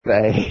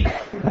survey.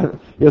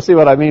 You'll see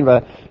what I mean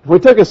by that. If we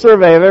took a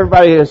survey of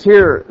everybody who's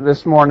here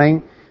this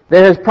morning,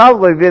 there has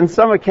probably been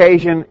some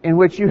occasion in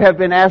which you have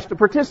been asked to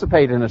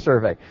participate in a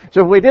survey.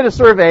 So if we did a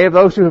survey of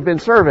those who have been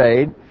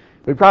surveyed,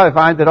 we'd probably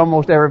find that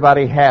almost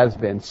everybody has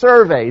been.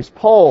 Surveys,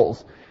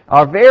 polls,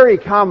 are very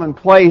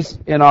commonplace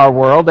in our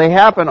world. They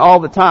happen all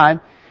the time.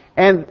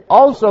 And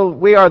also,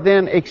 we are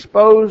then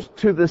exposed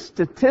to the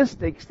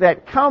statistics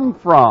that come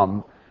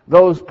from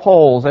those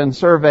polls and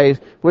surveys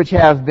which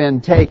have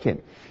been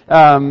taken.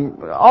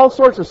 All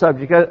sorts of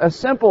subjects. A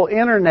simple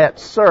internet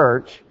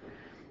search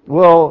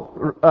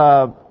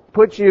will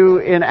put you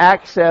in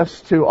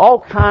access to all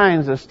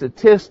kinds of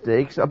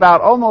statistics about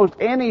almost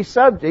any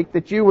subject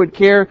that you would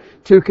care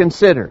to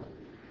consider.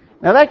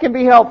 Now that can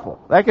be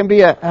helpful. That can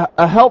be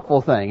a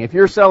helpful thing. If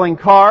you're selling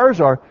cars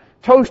or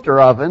toaster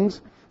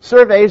ovens,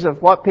 surveys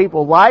of what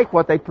people like,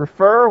 what they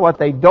prefer, what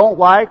they don't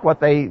like, what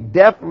they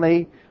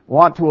definitely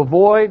want to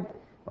avoid,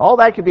 all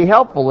that could be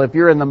helpful. If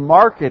you're in the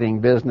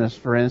marketing business,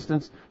 for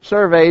instance,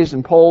 surveys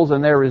and polls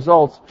and their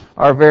results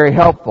are very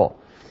helpful.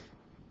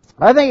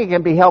 I think it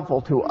can be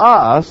helpful to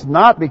us,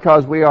 not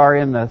because we are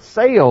in the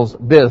sales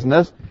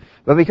business,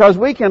 but because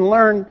we can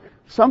learn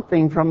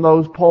something from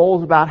those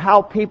polls about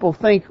how people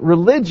think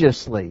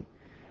religiously,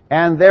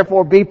 and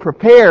therefore be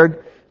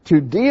prepared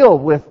to deal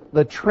with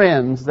the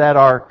trends that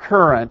are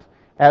current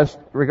as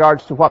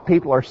regards to what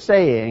people are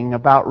saying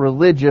about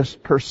religious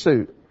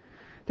pursuit.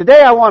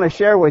 Today I want to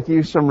share with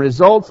you some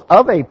results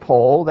of a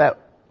poll that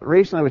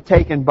recently was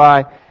taken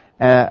by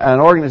an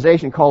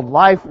organization called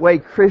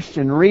Lifeway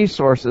Christian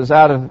Resources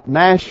out of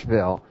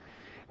Nashville.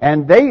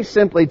 And they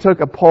simply took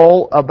a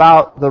poll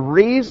about the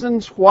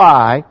reasons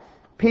why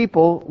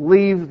people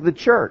leave the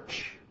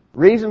church.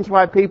 Reasons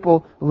why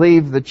people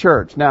leave the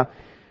church. Now,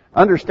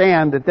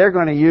 understand that they're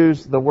going to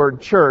use the word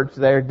church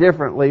there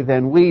differently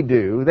than we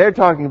do. They're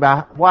talking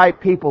about why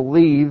people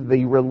leave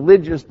the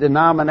religious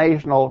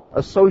denominational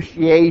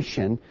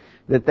association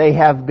that they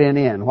have been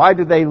in. Why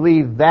do they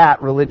leave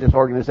that religious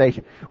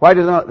organization? Why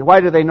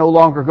do they no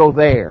longer go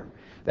there?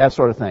 That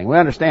sort of thing. We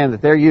understand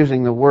that they're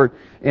using the word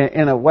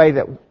in a way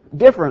that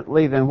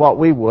differently than what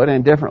we would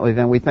and differently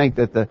than we think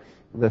that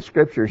the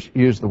Scriptures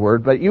use the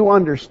word, but you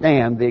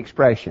understand the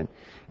expression.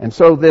 And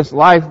so this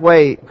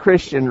Lifeway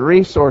Christian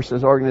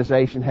Resources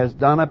organization has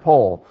done a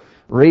poll.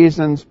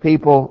 Reasons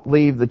people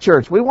leave the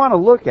church. We want to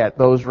look at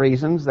those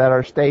reasons that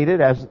are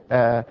stated as,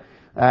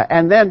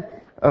 and then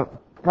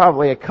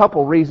probably a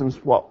couple reasons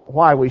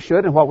why we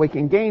should and what we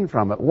can gain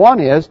from it. One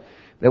is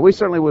that we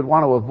certainly would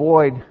want to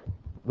avoid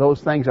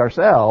those things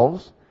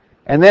ourselves.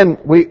 And then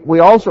we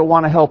also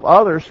want to help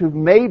others who've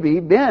maybe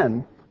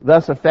been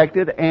thus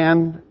affected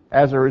and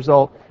as a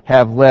result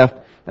have left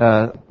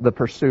the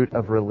pursuit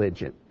of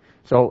religion.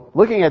 So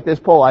looking at this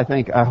poll, I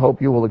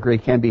hope you will agree,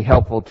 can be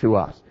helpful to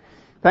us.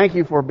 Thank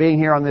you for being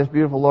here on this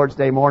beautiful Lord's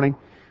Day morning.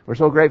 We're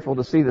so grateful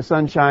to see the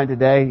sunshine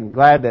today, and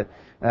glad that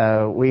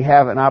we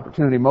have an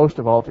opportunity, most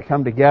of all, to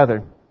come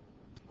together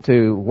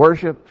to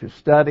worship, to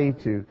study,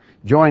 to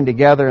join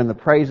together in the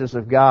praises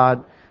of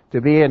God,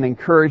 to be an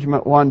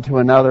encouragement one to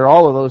another,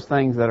 all of those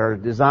things that are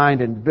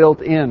designed and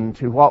built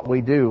into what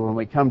we do when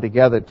we come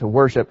together to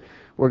worship.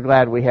 We're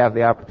glad we have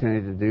the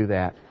opportunity to do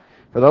that.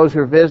 For those who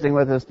are visiting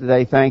with us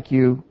today, thank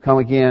you. Come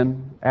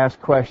again. Ask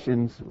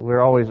questions.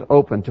 We're always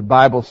open to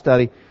Bible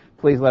study.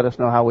 Please let us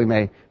know how we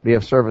may be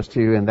of service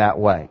to you in that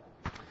way.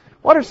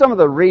 What are some of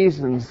the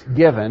reasons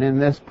given in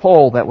this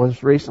poll that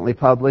was recently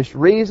published?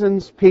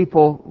 Reasons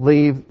people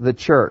leave the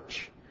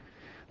church.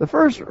 The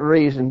first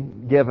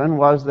reason given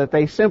was that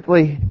they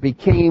simply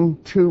became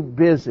too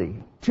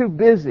busy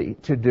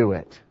to do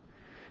it.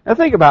 Now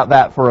think about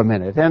that for a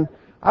minute. And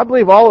I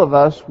believe all of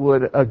us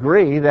would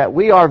agree that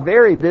we are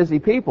very busy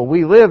people.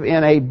 We live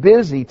in a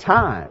busy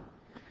time.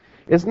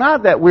 It's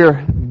not that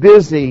we're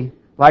busy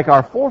like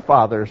our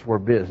forefathers were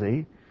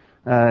busy.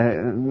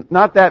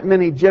 Not that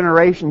many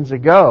generations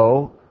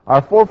ago,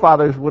 our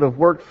forefathers would have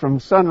worked from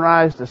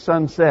sunrise to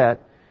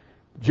sunset,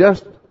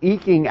 just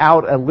eking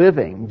out a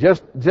living,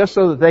 just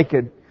so that they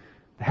could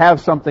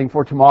have something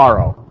for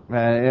tomorrow.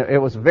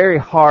 It was a very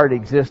hard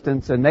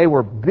existence, and they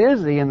were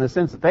busy in the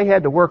sense that they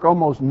had to work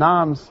almost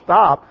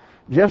non-stop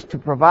just to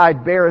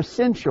provide bare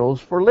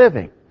essentials for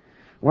living.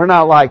 We're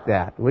not like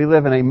that. We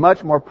live in a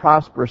much more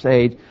prosperous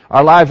age.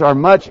 Our lives are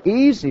much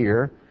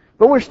easier,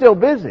 but we're still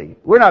busy.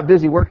 We're not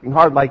busy working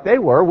hard like they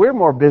were. We're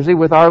more busy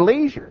with our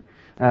leisure.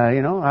 I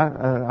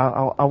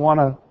want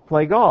to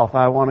play golf.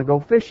 I want to go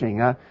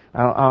fishing. I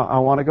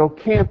want to go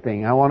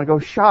camping. I want to go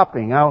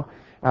shopping. I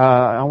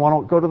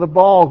want to go to the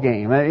ball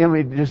game.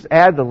 We just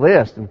add the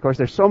list. And of course,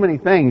 there's so many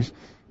things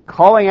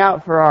calling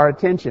out for our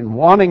attention,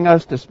 wanting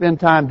us to spend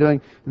time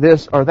doing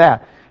this or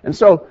that. And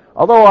so,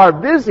 although our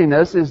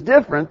busyness is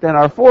different than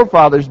our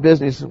forefathers'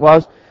 business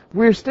was,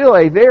 we're still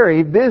a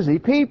very busy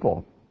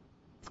people.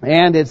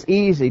 And it's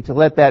easy to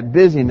let that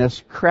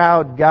busyness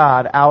crowd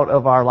God out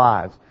of our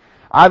lives.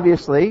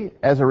 Obviously,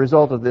 as a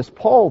result of this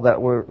poll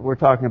that we're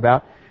talking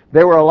about,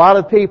 there were a lot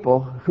of people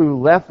who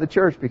left the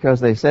church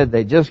because they said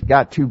they just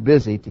got too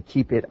busy to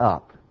keep it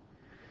up.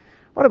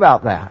 What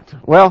about that?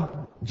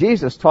 Well,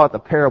 Jesus taught the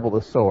parable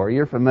of the sower.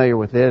 You're familiar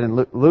with it.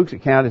 And Luke's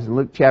account is in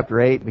Luke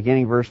chapter 8,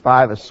 beginning verse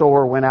 5. A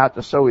sower went out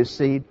to sow his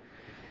seed.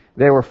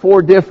 There were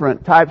 4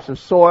 different types of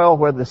soil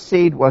where the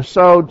seed was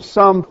sowed.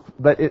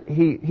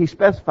 He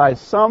specifies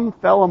some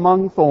fell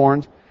among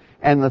thorns,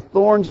 and the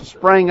thorns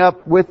sprang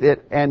up with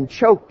it and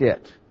choked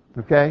it.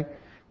 Okay?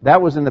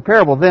 That was in the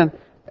parable. Then,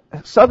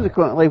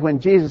 subsequently,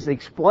 when Jesus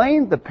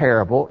explained the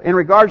parable, in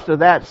regards to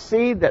that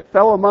seed that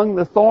fell among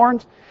the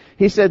thorns,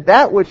 He said,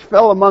 that which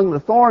fell among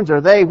the thorns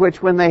are they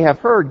which, when they have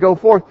heard, go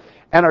forth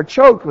and are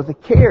choked with the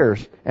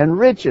cares and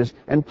riches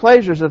and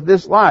pleasures of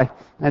this life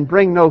and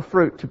bring no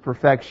fruit to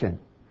perfection.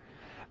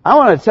 I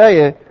want to tell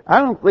you, I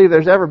don't believe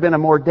there's ever been a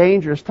more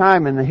dangerous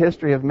time in the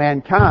history of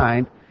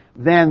mankind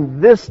than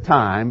this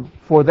time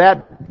for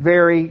that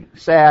very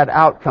sad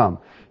outcome.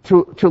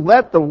 To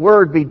let the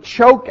Word be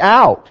choked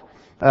out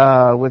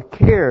with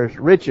cares,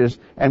 riches,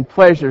 and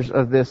pleasures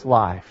of this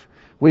life.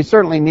 We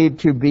certainly need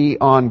to be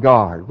on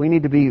guard. We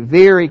need to be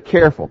very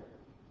careful.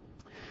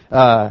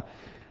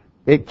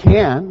 It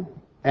can,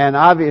 and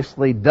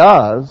obviously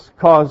does,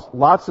 cause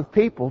lots of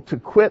people to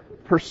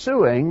quit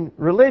pursuing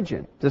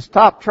religion, to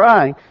stop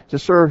trying to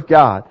serve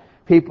God.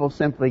 People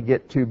simply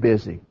get too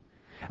busy.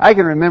 I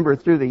can remember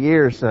through the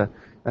years,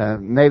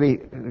 maybe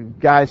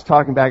guys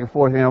talking back and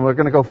forth, we're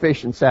going to go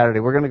fishing Saturday,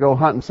 we're going to go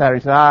hunting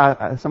Saturday.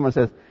 Someone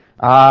says,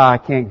 I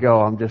can't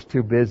go, I'm just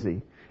too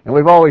busy. And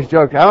we've always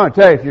joked, I want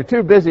to tell you, if you're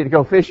too busy to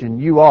go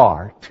fishing, you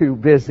are too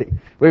busy.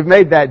 We've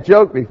made that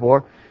joke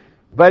before.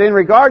 But in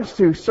regards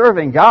to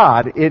serving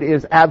God, it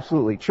is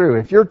absolutely true.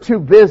 If you're too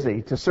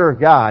busy to serve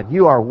God,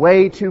 you are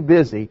way too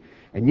busy,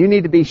 and you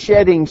need to be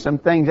shedding some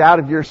things out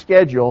of your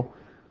schedule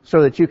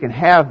so that you can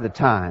have the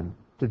time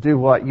to do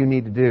what you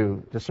need to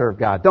do to serve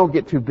God. Don't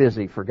get too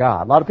busy for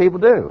God. A lot of people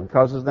do. It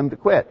causes them to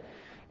quit.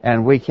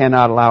 And we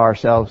cannot allow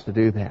ourselves to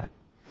do that.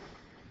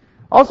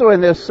 Also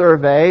in this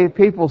survey,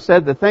 people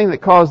said the thing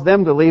that caused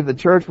them to leave the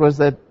church was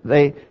that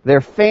their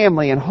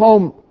family and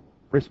home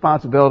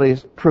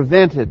responsibilities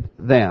prevented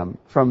them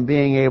from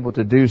being able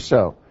to do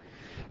so.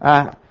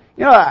 I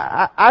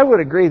would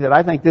agree that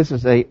I think this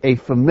is a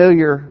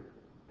familiar,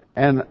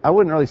 and I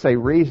wouldn't really say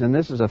reason,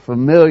 this is a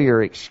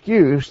familiar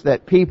excuse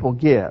that people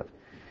give.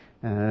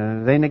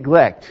 They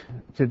neglect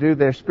to do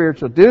their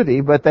spiritual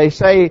duty, but they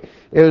say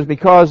it was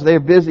because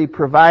they're busy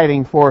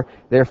providing for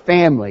their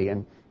family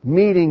and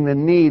meeting the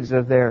needs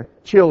of their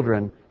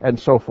children and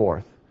so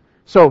forth.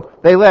 So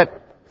they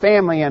let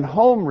family and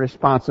home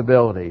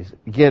responsibilities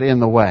get in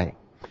the way.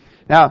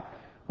 Now,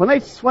 when they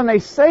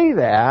say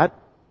that,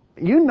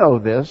 you know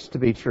this to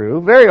be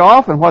true. Very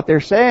often what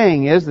they're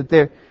saying is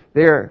that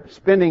they're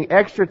spending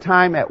extra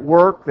time at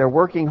work, they're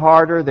working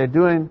harder, they're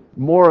doing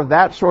more of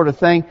that sort of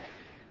thing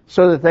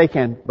so that they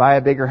can buy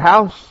a bigger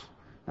house,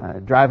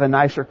 drive a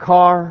nicer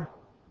car,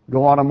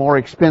 go on a more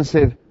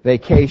expensive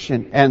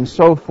vacation, and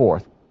so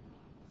forth.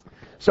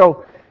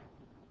 So,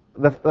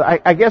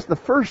 I guess the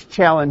first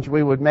challenge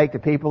we would make to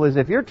people is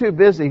if you're too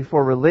busy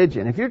for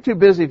religion, if you're too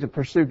busy to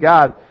pursue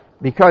God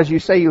because you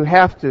say you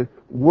have to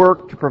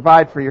work to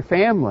provide for your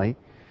family,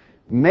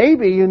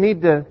 maybe you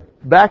need to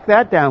back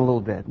that down a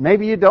little bit.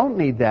 Maybe you don't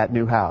need that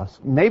new house.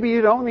 Maybe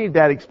you don't need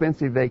that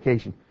expensive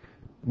vacation.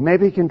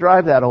 Maybe you can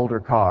drive that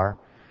older car.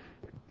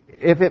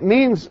 If it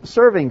means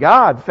serving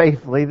God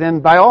faithfully,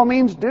 then by all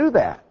means do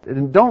that.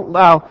 And don't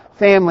allow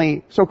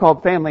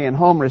so-called family and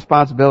home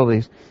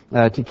responsibilities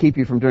to keep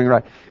you from doing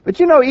right.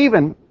 But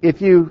even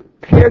if you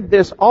pared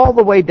this all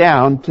the way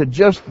down to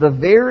just the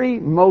very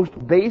most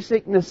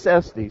basic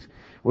necessities,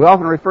 we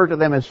often refer to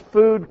them as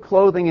food,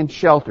 clothing, and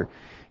shelter.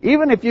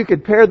 Even if you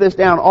could pare this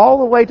down all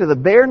the way to the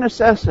bare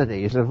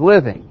necessities of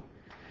living,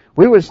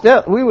 we would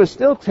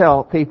still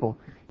tell people,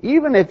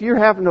 even if you're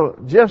having to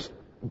just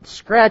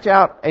scratch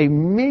out a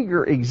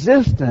meager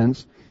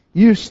existence,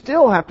 you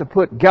still have to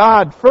put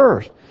God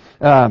first.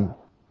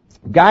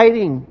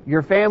 Guiding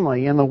your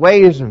family in the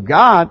ways of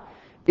God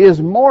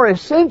is more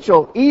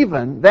essential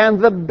even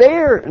than the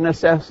bare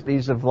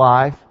necessities of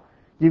life.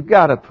 You've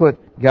got to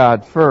put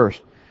God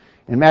first.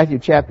 In Matthew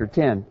chapter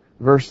 10,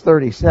 verse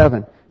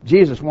 37,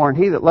 Jesus warned,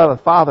 he that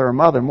loveth father or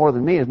mother more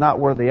than me is not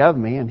worthy of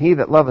me, and he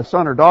that loveth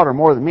son or daughter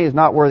more than me is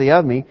not worthy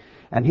of me,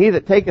 and he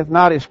that taketh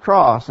not his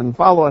cross and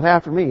followeth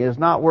after me is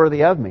not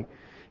worthy of me.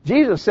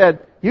 Jesus said,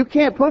 you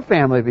can't put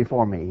family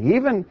before me,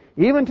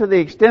 even to the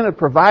extent of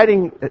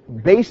providing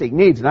basic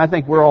needs. And I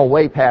think we're all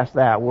way past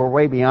that. We're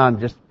way beyond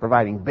just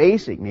providing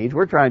basic needs.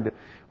 We're trying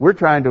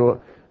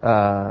to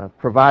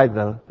provide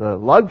the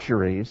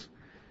luxuries.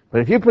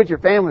 But if you put your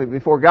family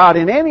before God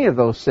in any of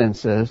those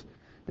senses,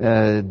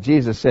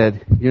 Jesus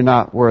said, you're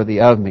not worthy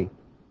of me.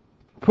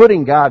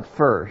 Putting God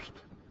first,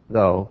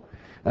 though,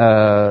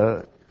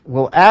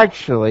 will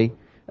actually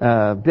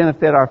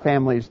benefit our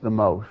families the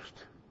most.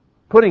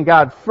 Putting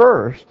God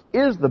first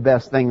is the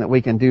best thing that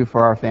we can do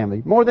for our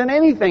family. More than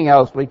anything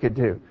else we could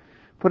do.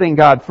 Putting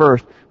God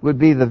first would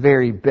be the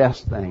very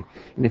best thing.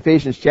 In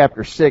Ephesians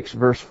chapter 6,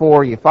 verse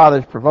 4, you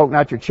fathers provoke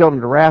not your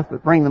children to wrath,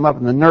 but bring them up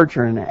in the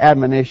nurture and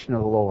admonition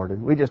of the Lord.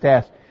 And we just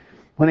ask,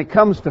 when it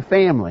comes to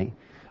family,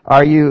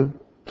 are you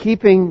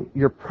keeping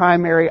your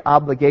primary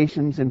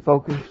obligations in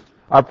focus?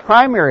 Our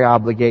primary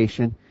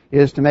obligation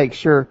is to make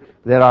sure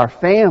that our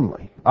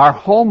family, our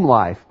home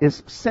life,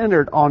 is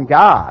centered on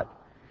God.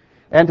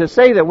 And to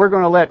say that we're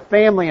going to let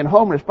family and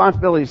home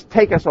responsibilities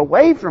take us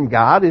away from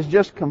God is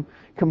just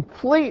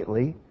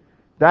completely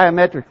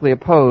diametrically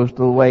opposed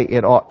to the way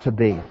it ought to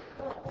be.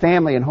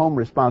 Family and home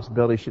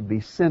responsibility should be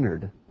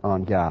centered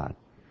on God.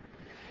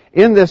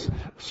 In this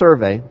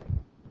survey,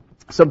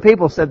 some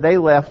people said they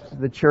left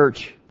the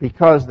church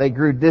because they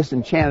grew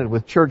disenchanted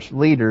with church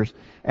leaders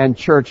and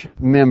church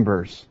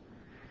members.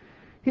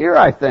 Here,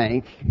 I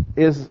think,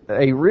 is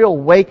a real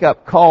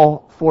wake-up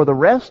call for the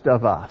rest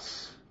of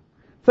us.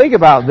 Think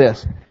about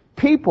this.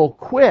 People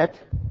quit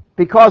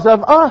because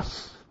of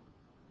us.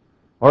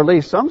 Or at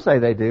least some say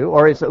they do,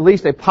 or it's at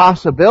least a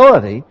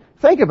possibility.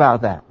 Think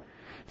about that.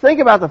 Think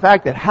about the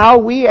fact that how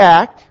we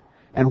act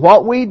and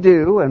what we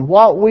do and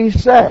what we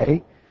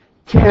say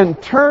can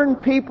turn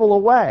people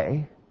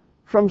away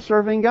from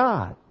serving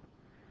God.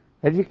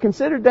 Have you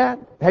considered that?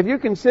 Have you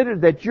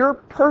considered that your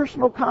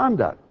personal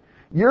conduct,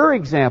 your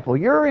example,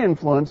 your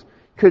influence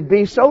could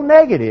be so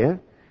negative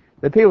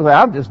that people say,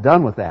 I'm just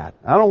done with that.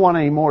 I don't want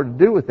any more to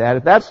do with that.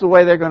 If that's the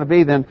way they're going to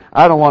be, then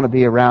I don't want to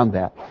be around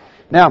that.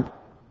 Now,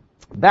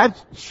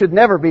 that should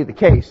never be the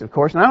case, of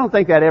course, and I don't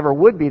think that ever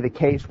would be the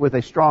case with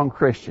a strong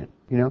Christian.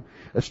 You know,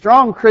 a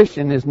strong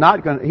Christian is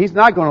not going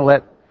to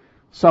let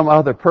some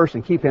other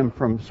person keep him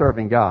from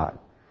serving God.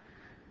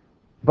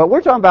 But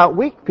we're talking about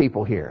weak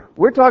people here.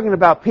 We're talking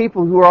about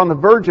people who are on the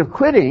verge of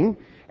quitting,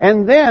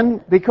 and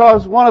then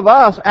because one of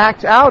us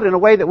acts out in a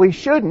way that we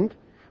shouldn't,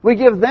 we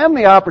give them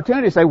the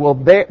opportunity to say, "Well,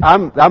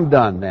 I'm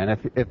done then."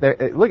 If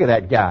look at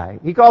that guy,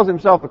 he calls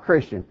himself a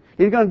Christian.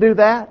 He's going to do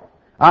that.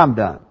 I'm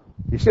done.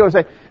 You see what I'm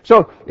saying?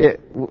 So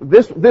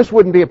this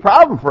wouldn't be a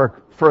problem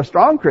for a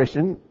strong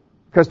Christian,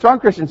 because strong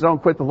Christians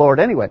don't quit the Lord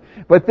anyway.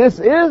 But this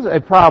is a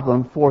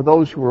problem for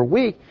those who are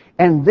weak,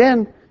 and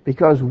then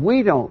because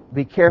we don't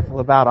be careful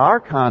about our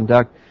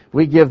conduct,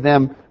 we give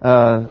them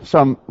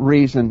some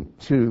reason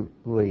to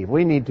leave.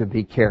 We need to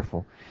be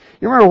careful.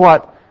 You remember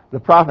what the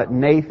prophet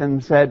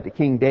Nathan said to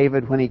King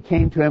David when he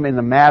came to him in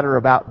the matter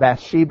about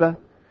Bathsheba?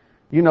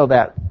 You know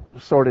that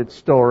sordid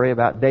story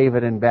about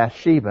David and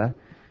Bathsheba.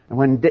 And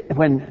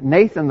when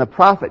Nathan the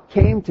prophet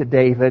came to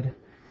David,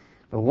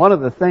 one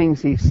of the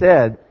things he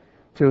said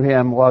to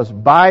him was,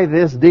 "By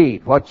this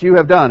deed, what you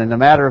have done in the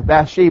matter of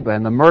Bathsheba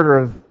and the murder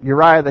of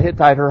Uriah the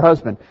Hittite, her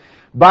husband,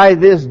 by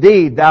this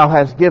deed thou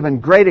hast given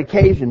great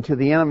occasion to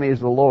the enemies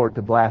of the Lord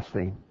to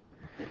blaspheme."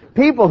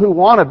 People who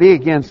want to be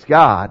against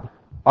God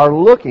are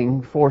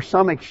looking for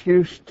some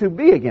excuse to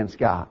be against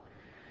God.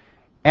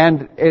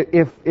 And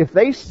if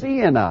they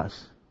see in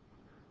us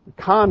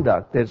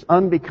conduct that's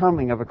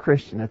unbecoming of a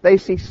Christian, if they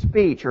see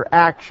speech or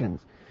actions,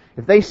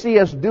 if they see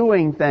us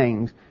doing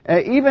things,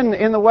 even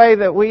in the way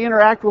that we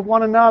interact with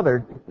one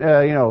another,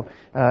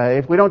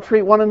 if we don't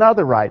treat one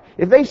another right,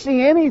 if they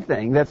see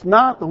anything that's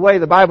not the way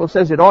the Bible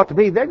says it ought to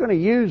be, they're going to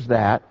use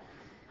that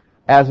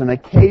as an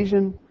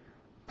occasion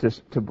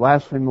to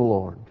blaspheme the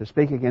Lord, to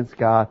speak against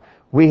God.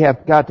 We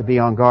have got to be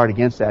on guard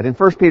against that. In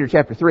 1 Peter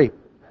chapter 3,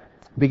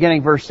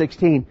 beginning verse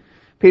 16,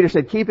 Peter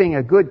said, "Keeping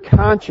a good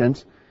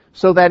conscience,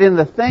 so that in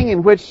the thing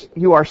in which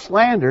you are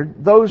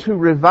slandered, those who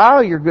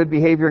revile your good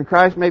behavior in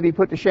Christ may be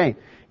put to shame."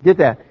 Get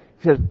that?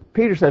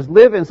 Peter says,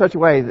 live in such a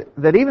way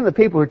that even the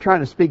people who are trying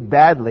to speak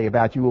badly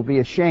about you will be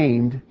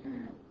ashamed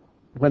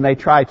when they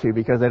try to,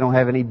 because they don't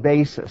have any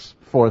basis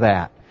for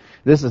that.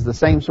 This is the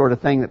same sort of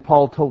thing that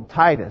Paul told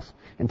Titus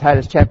in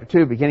Titus chapter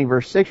 2, beginning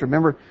verse 6.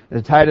 Remember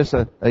Titus,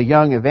 a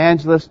young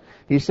evangelist,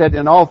 he said,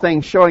 "In all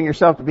things showing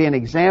yourself to be an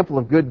example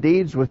of good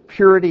deeds with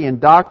purity in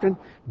doctrine,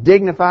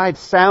 dignified,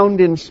 sound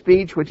in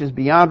speech, which is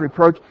beyond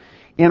reproach,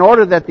 in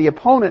order that the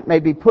opponent may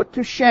be put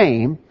to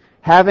shame,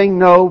 having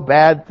no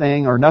bad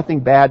thing or nothing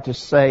bad to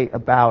say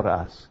about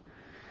us."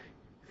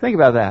 Think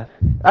about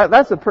that.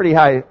 That's a pretty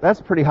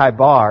high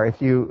bar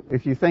if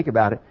you think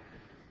about it.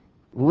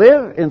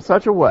 Live in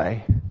such a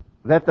way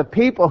that the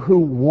people who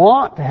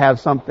want to have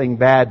something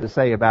bad to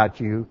say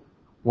about you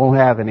won't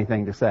have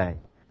anything to say.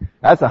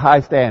 That's a high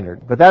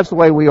standard, but that's the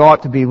way we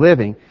ought to be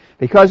living.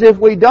 Because if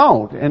we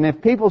don't, and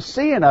if people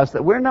see in us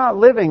that we're not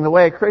living the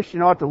way a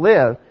Christian ought to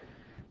live,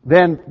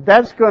 then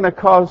that's going to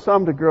cause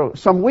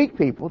some weak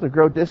people to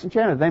grow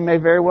disenchanted. They may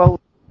very well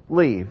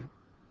leave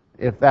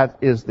if that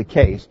is the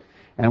case,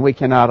 and we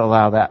cannot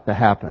allow that to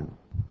happen.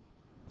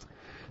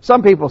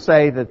 Some people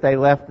say that they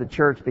left the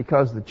church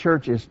because the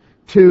church is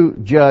too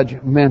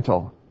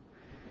judgmental.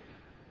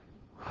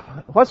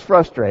 What's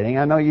frustrating,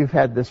 I know you've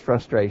had this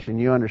frustration,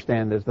 you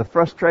understand this. The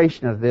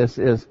frustration of this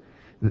is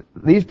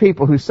these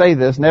people who say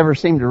this never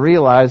seem to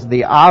realize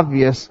the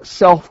obvious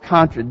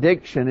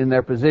self-contradiction in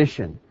their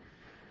position.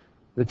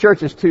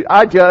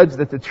 I judge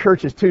that the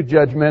church is too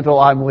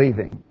judgmental, I'm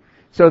leaving.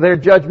 So they're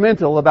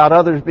judgmental about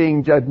others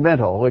being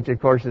judgmental, which of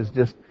course is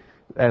just,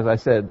 as I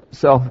said,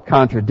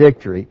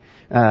 self-contradictory.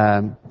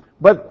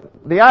 But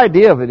the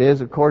idea of it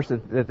is, of course,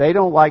 that they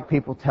don't like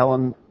people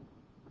telling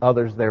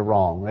others they're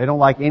wrong. They don't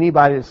like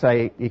anybody to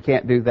say, you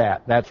can't do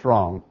that, that's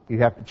wrong, you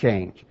have to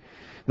change.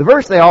 The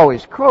verse they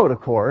always quote,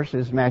 of course,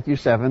 is Matthew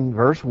 7,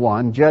 verse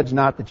 1, judge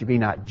not that you be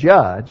not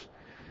judged.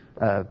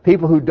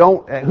 People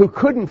who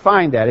couldn't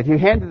find that, if you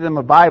handed them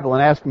a Bible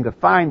and asked them to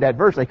find that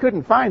verse, they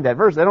couldn't find that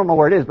verse. They don't know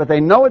where it is, but they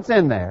know it's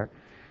in there.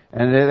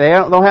 And they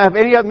don't have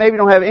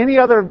any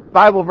other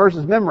Bible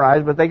verses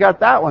memorized, but they got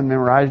that one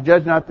memorized,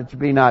 judge not that you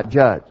be not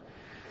judged.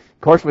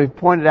 Of course, we've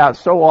pointed out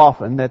so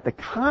often that the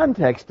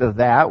context of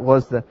that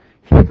was the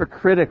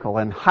hypocritical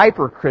and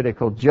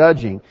hypercritical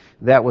judging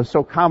that was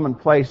so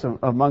commonplace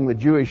among the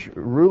Jewish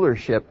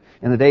rulership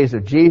in the days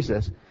of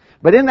Jesus.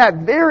 But in that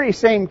very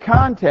same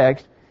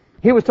context,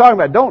 he was talking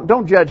about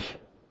don't judge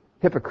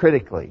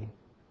hypocritically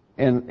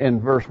in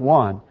verse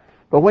 1.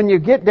 But when you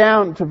get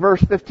down to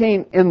verse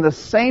 15, in the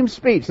same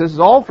speech, this is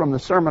all from the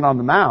Sermon on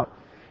the Mount,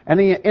 and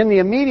in the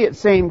immediate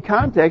same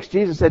context,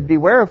 Jesus said,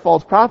 beware of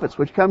false prophets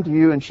which come to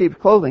you in sheep's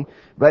clothing,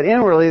 but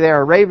inwardly they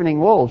are ravening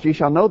wolves. You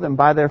shall know them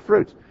by their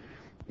fruits.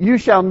 You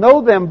shall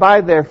know them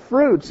by their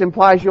fruits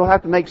implies you'll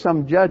have to make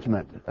some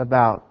judgment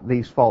about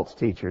these false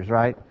teachers,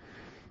 right?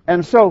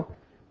 And so,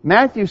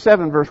 Matthew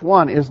 7 verse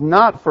 1 is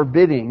not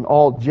forbidding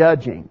all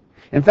judging.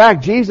 In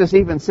fact, Jesus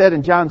even said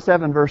in John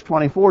 7 verse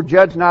 24,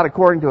 judge not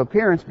according to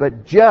appearance,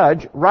 but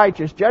judge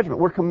righteous judgment.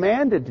 We're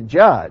commanded to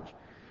judge.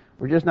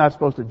 We're just not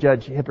supposed to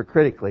judge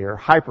hypocritically or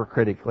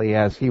hypercritically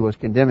as he was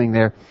condemning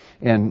there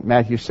in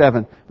Matthew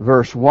 7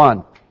 verse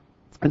 1.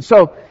 And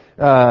so,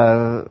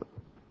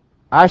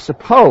 I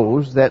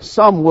suppose that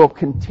some will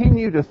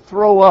continue to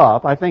throw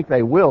up, I think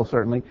they will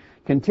certainly,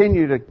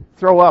 continue to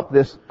throw up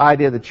this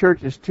idea the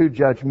church is too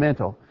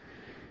judgmental.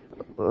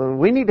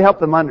 We need to help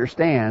them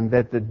understand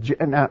that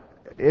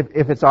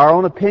if it's our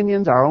own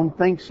opinions, our own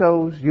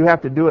think-sos, you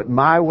have to do it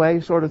my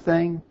way sort of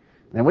thing,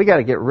 then we got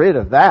to get rid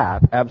of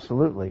that,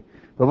 absolutely.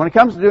 But when it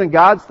comes to doing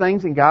God's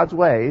things in God's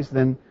ways,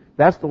 then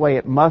that's the way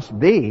it must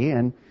be,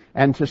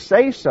 and to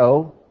say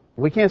so,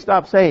 we can't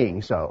stop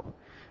saying so.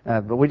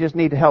 But we just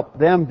need to help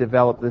them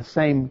develop the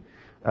same,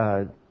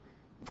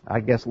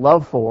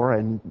 love for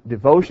and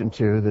devotion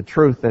to the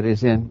truth that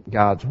is in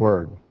God's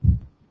Word.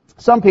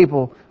 Some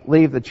people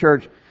leave the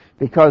church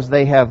because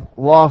they have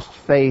lost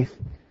faith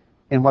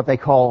in what they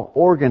call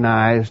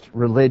organized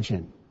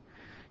religion.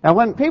 Now,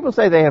 when people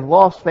say they have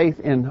lost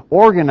faith in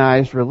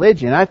organized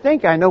religion, I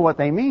think I know what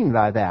they mean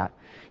by that.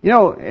 You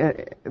know,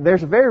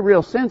 there's a very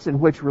real sense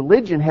in which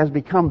religion has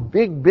become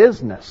big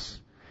business.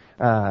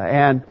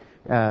 Some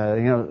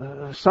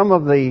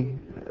of the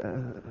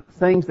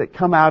things that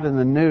come out in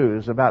the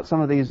news about some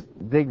of these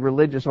big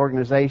religious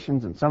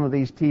organizations and some of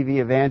these TV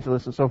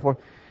evangelists and so forth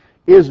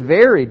is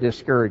very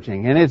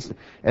discouraging. And it's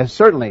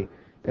certainly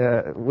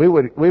we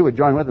would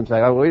join with them and say,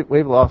 oh,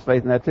 we've lost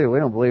faith in that too. We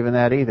don't believe in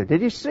that either.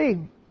 Did you see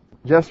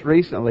just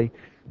recently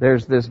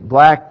there's this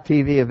black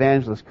TV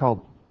evangelist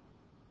called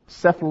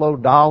Cephalo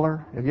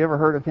Dollar? Have you ever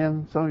heard of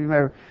him? Some of you may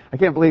have. I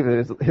can't believe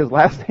it. His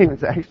last name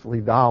is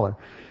actually Dollar.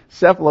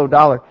 Cephalo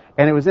Dollar.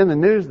 And it was in the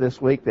news this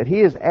week that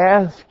he is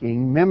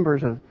asking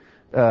members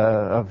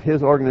of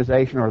his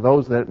organization or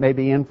those that may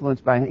be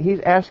influenced by him, he's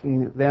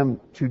asking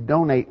them to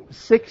donate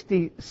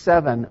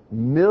 $67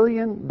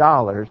 million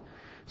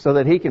so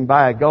that he can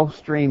buy a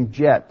Gulfstream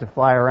jet to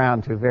fly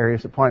around to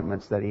various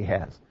appointments that he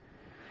has.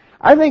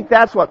 I think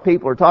that's what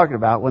people are talking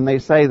about when they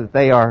say that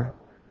they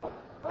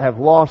have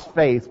lost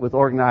faith with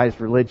organized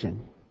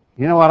religion.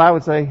 You know what I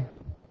would say?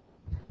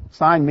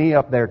 Sign me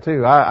up there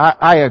too.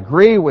 I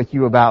agree with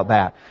you about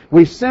that.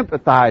 We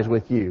sympathize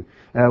with you.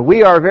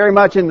 We are very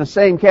much in the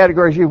same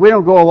category as you. We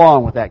don't go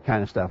along with that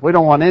kind of stuff. We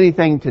don't want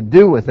anything to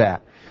do with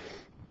that.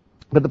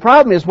 But the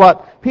problem is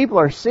what people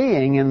are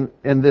seeing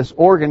in this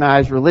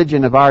organized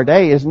religion of our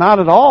day is not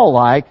at all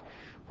like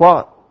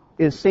what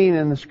is seen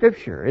in the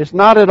Scripture. It's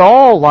not at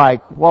all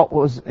like what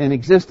was in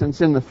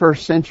existence in the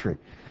first century.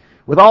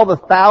 With all the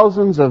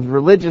thousands of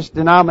religious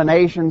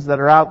denominations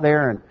that are out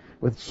there and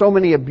with so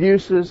many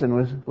abuses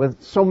and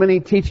with so many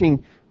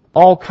teaching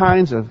all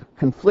kinds of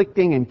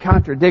conflicting and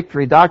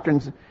contradictory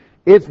doctrines,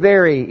 it's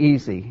very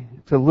easy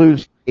to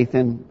lose faith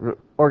in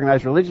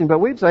organized religion, but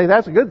we'd say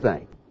that's a good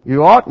thing.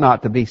 You ought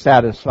not to be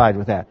satisfied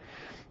with that.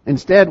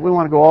 Instead, we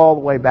want to go all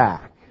the way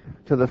back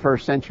to the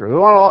first century. We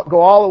want to go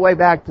all the way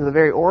back to the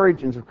very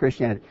origins of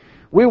Christianity.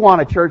 We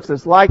want a church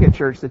that's like a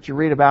church that you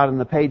read about in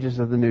the pages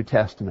of the New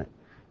Testament.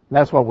 And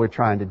that's what we're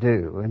trying to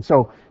do. And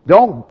so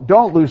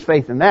don't lose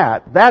faith in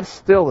that. That's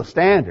still the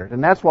standard,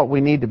 and that's what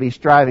we need to be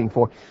striving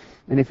for.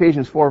 In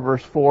Ephesians 4,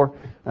 verse 4,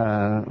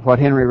 what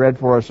Henry read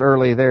for us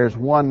early, there's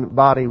one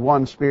body,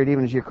 one Spirit,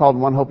 even as you're called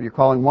in one hope, you're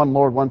calling one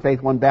Lord, one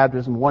faith, one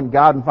baptism, one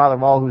God and Father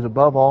of all, who's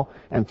above all,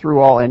 and through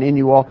all, and in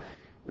you all.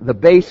 The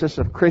basis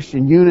of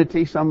Christian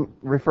unity, some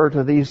refer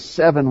to these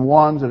 7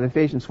 ones of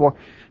Ephesians 4.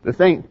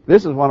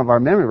 This is one of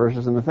our memory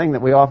verses, and the thing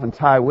that we often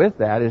tie with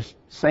that is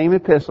same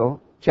epistle,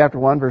 chapter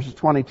 1, verses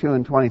 22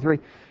 and 23.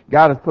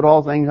 God hath put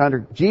all things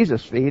under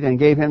Jesus' feet and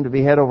gave him to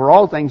be head over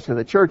all things to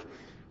the church,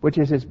 which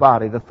is his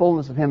body, the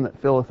fullness of him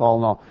that filleth all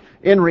in all.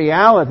 In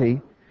reality,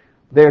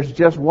 there's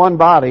just one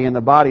body, and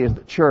the body is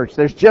the church.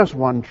 There's just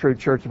one true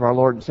church of our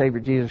Lord and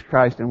Savior Jesus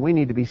Christ, and we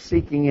need to be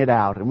seeking it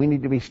out, and we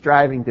need to be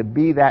striving to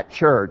be that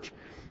church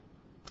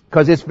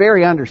Because it's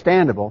very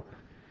understandable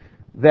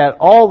that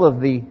all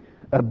of the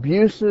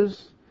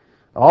abuses,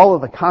 all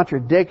of the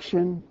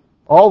contradiction,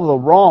 all of the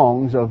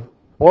wrongs of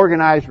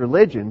organized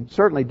religion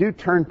certainly do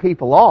turn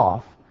people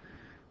off.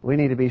 We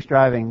need to be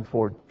striving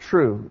for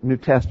true New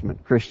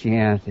Testament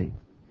Christianity.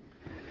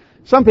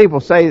 Some people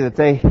say that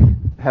they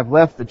have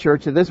left the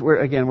church.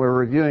 We're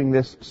reviewing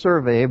this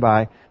survey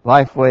by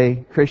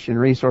Lifeway Christian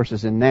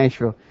Resources in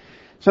Nashville.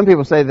 Some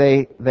people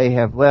say they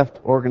have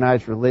left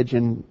organized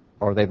religion,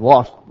 or they've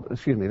left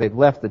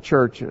the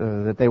church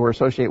that they were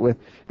associated with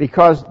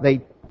because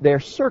their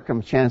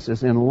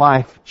circumstances in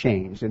life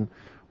changed. And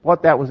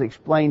what that was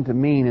explained to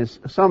mean is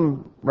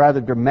some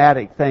rather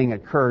dramatic thing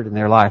occurred in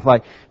their life,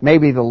 like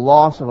maybe the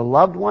loss of a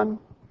loved one,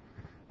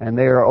 and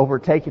they are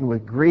overtaken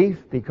with grief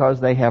because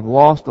they have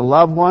lost a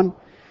loved one.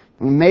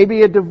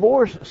 Maybe a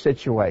divorce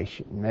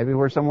situation, maybe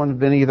where someone has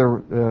been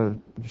either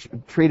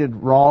treated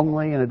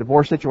wrongly in a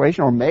divorce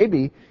situation, or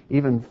maybe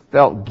even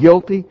felt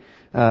guilty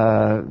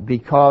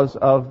because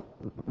of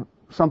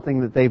something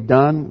that they've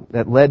done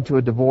that led to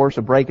a divorce,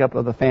 a breakup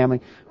of the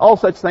family. All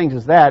such things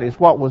as that is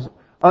what was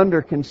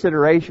under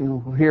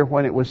consideration here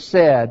when it was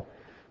said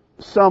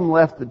some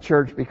left the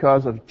church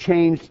because of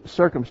changed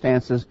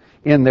circumstances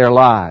in their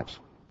lives.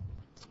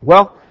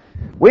 Well,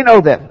 we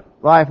know that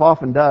life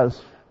often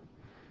does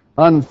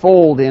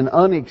unfold in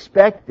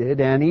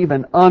unexpected and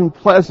even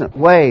unpleasant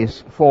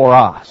ways for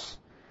us.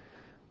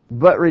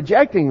 But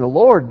rejecting the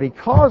Lord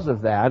because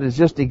of that is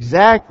just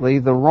exactly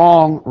the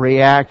wrong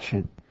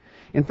reaction.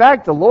 In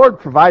fact, the Lord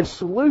provides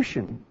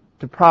solution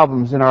to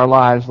problems in our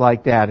lives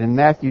like that. In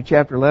Matthew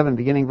chapter 11,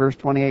 beginning verse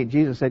 28,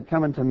 Jesus said,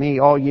 "Come unto me,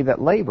 all ye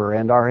that labor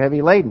and are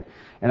heavy laden,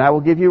 and I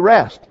will give you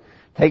rest.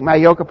 Take my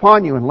yoke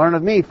upon you and learn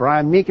of me, for I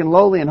am meek and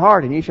lowly in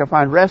heart, and ye shall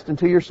find rest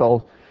unto your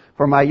souls.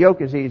 For my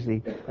yoke is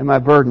easy and my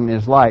burden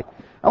is light."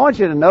 I want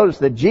you to notice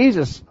that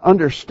Jesus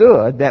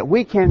understood that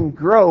we can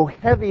grow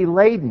heavy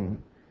laden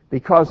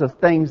because of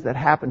things that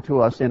happen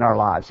to us in our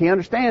lives. He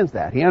understands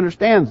that. He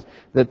understands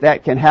that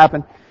that can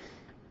happen.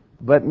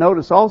 But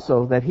notice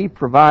also that He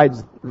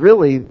provides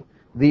really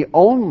the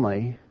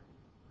only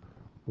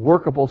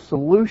workable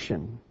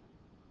solution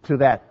to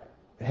that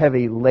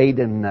heavy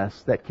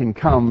ladenness that can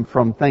come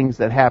from things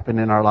that happen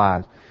in our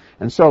lives.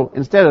 And so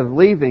instead of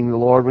leaving the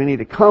Lord, we need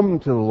to come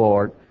to the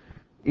Lord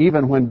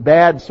even when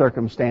bad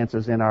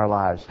circumstances in our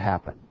lives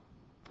happen.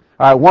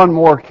 All right, one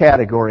more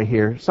category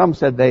here. Some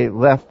said they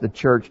left the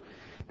church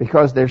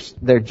because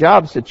their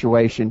job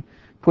situation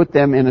put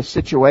them in a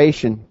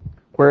situation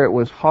where it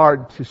was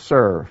hard to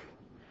serve.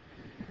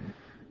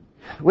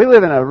 We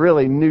live in a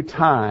really new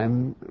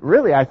time.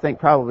 Really, I think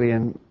probably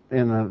in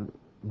a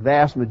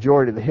vast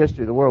majority of the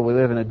history of the world, we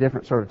live in a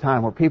different sort of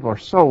time where people are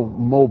so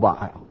mobile,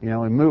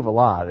 and move a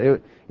lot.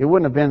 It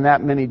wouldn't have been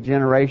that many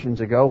generations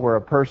ago where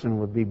a person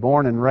would be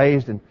born and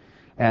raised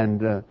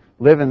and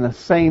live in the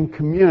same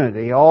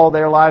community all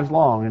their lives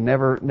long and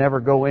never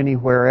go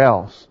anywhere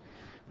else.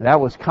 That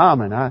was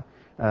common.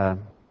 I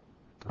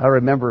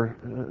remember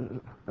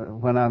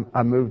when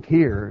I moved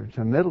here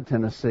to Middle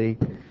Tennessee,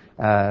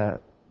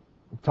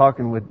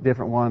 talking with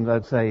different ones,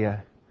 I'd say,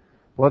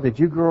 "Well, did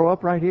you grow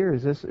up right here?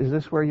 Is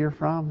this where you're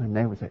from?" And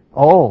they would say,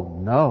 "Oh,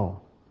 no,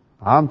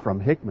 I'm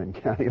from Hickman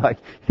County." Like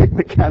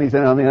Hickman County's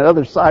on the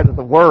other side of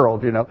the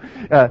world,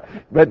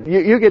 But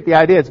you get the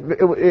idea.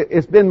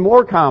 It's been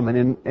more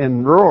common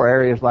in rural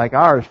areas like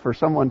ours for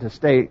someone to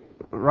stay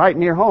right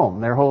near home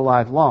their whole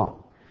life long.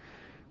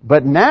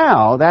 But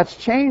now that's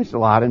changed a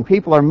lot, and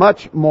people are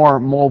much more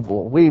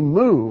mobile. We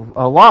move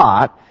a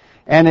lot,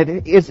 and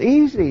it's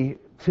easy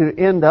to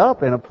end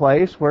up in a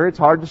place where it's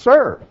hard to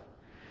serve.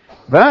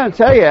 But I'm going to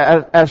tell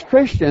you, as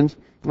Christians,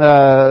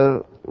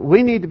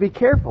 we need to be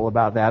careful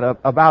about that,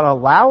 about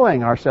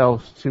allowing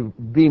ourselves to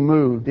be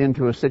moved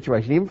into a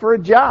situation, even for a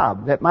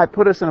job that might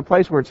put us in a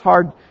place where it's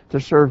hard to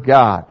serve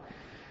God.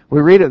 We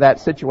read of that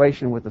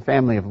situation with the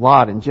family of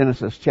Lot in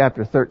Genesis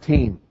chapter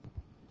 13.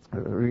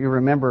 You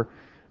remember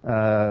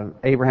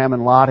Abraham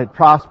and Lot had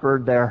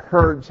prospered, their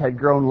herds had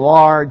grown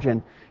large,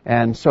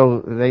 and so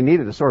they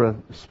needed to sort of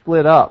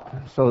split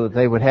up so that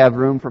they would have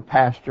room for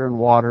pasture and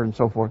water and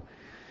so forth.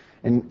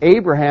 And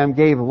Abraham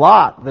gave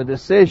Lot the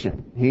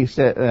decision. He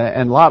said,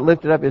 and Lot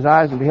lifted up his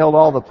eyes and beheld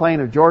all the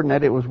plain of Jordan,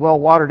 that it was well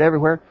watered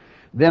everywhere.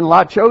 Then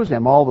Lot chose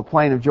him all the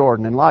plain of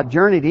Jordan, and Lot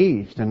journeyed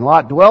east, and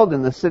Lot dwelled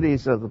in the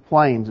cities of the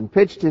plains, and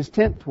pitched his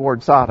tent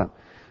toward Sodom.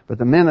 But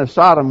the men of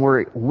Sodom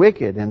were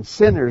wicked and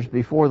sinners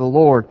before the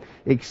Lord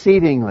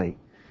exceedingly.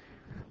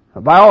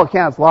 By all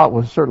accounts, Lot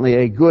was certainly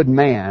a good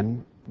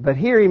man, but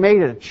here he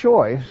made a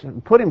choice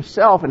and put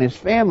himself and his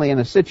family in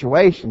a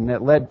situation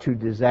that led to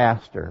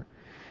disaster.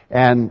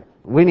 And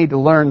we need to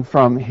learn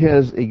from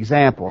his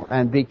example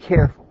and be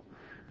careful.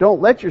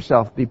 Don't let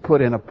yourself be put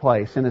in a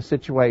place, in a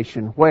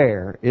situation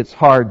where it's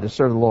hard to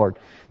serve the Lord.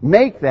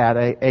 Make that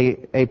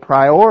a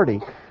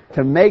priority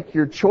to make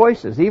your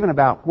choices, even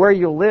about where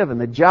you'll live and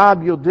the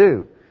job you'll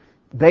do,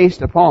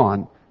 based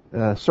upon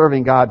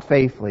serving God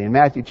faithfully. In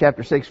Matthew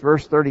chapter 6,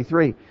 verse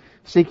 33,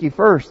 "Seek ye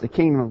first the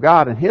kingdom of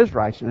God and His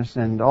righteousness,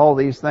 and all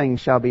these things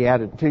shall be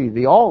added to you."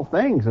 The all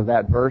things of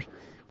that verse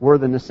were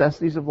the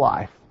necessities of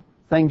life.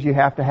 things you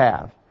have to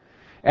have.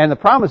 And the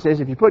promise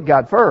is if you put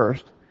God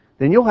first,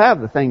 then you'll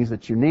have the things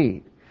that you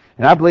need.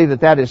 And I believe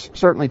that that is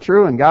certainly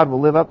true, and God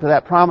will live up to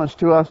that promise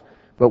to us.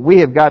 But we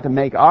have got to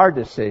make our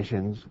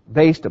decisions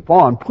based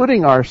upon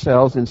putting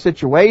ourselves in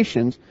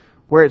situations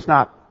where it's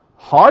not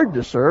hard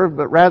to serve,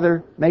 but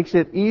rather makes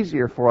it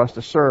easier for us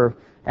to serve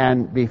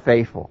and be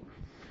faithful.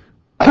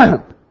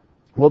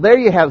 Well, there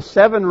you have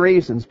 7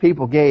 reasons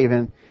people gave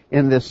in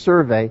this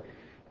survey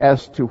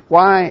as to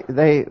why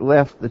they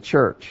left the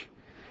church.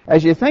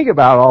 As you think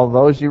about all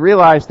those, you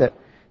realize that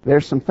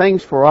there's some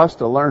things for us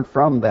to learn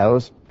from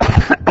those.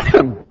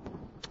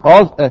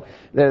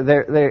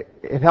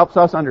 It helps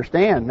us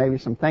understand maybe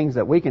some things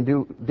that we can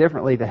do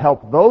differently to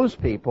help those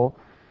people,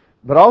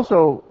 but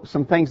also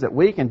some things that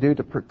we can do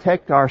to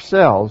protect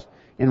ourselves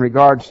in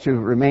regards to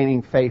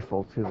remaining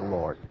faithful to the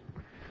Lord.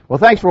 Well,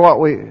 thanks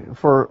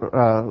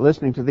for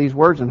listening to these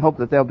words, and hope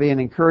that they'll be an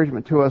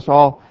encouragement to us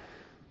all.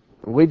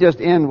 We just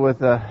end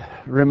with a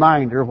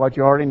reminder of what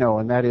you already know,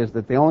 and that is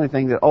that the only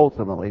thing that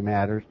ultimately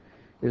matters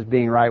is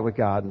being right with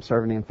God and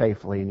serving Him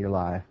faithfully in your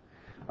life.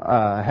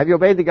 Have you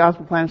obeyed the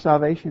gospel plan of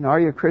salvation? Are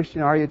you a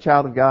Christian? Are you a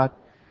child of God?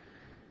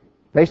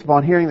 Based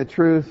upon hearing the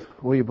truth,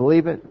 will you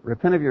believe it?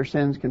 Repent of your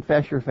sins,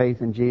 confess your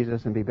faith in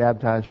Jesus, and be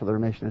baptized for the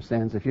remission of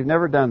sins. If you've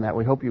never done that,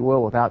 we hope you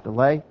will without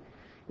delay.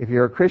 If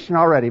you're a Christian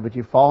already, but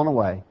you've fallen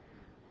away,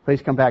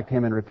 please come back to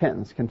Him in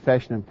repentance,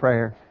 confession, and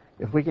prayer.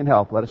 If we can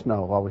help, let us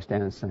know while we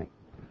stand and sing.